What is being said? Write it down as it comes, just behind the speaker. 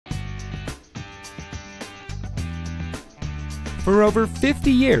For over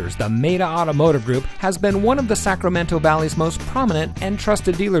 50 years, the Maita Automotive Group has been one of the Sacramento Valley's most prominent and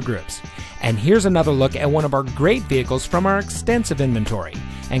trusted dealer groups. And here's another look at one of our great vehicles from our extensive inventory,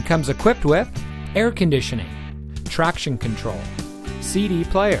 and comes equipped with air conditioning, traction control, CD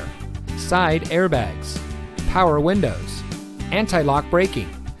player, side airbags, power windows, anti-lock braking,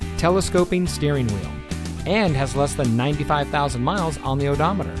 telescoping steering wheel, and has less than 95,000 miles on the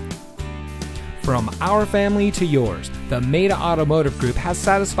odometer. From our family to yours, the Maita Automotive Group has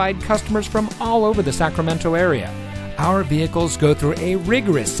satisfied customers from all over the Sacramento area. Our vehicles go through a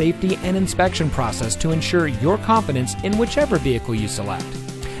rigorous safety and inspection process to ensure your confidence in whichever vehicle you select.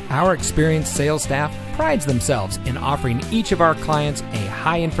 Our experienced sales staff prides themselves in offering each of our clients a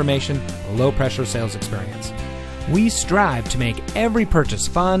high-information, low-pressure sales experience. We strive to make every purchase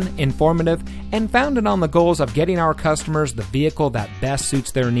fun, informative, and founded on the goals of getting our customers the vehicle that best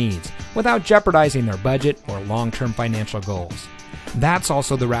suits their needs without jeopardizing their budget or long-term financial goals. That's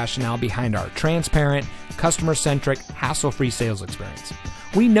also the rationale behind our transparent, customer-centric, hassle-free sales experience.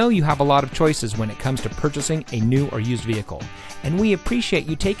 We know you have a lot of choices when it comes to purchasing a new or used vehicle, and we appreciate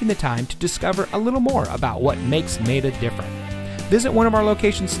you taking the time to discover a little more about what makes Maita different. Visit one of our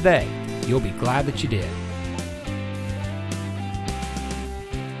locations today. You'll be glad that you did.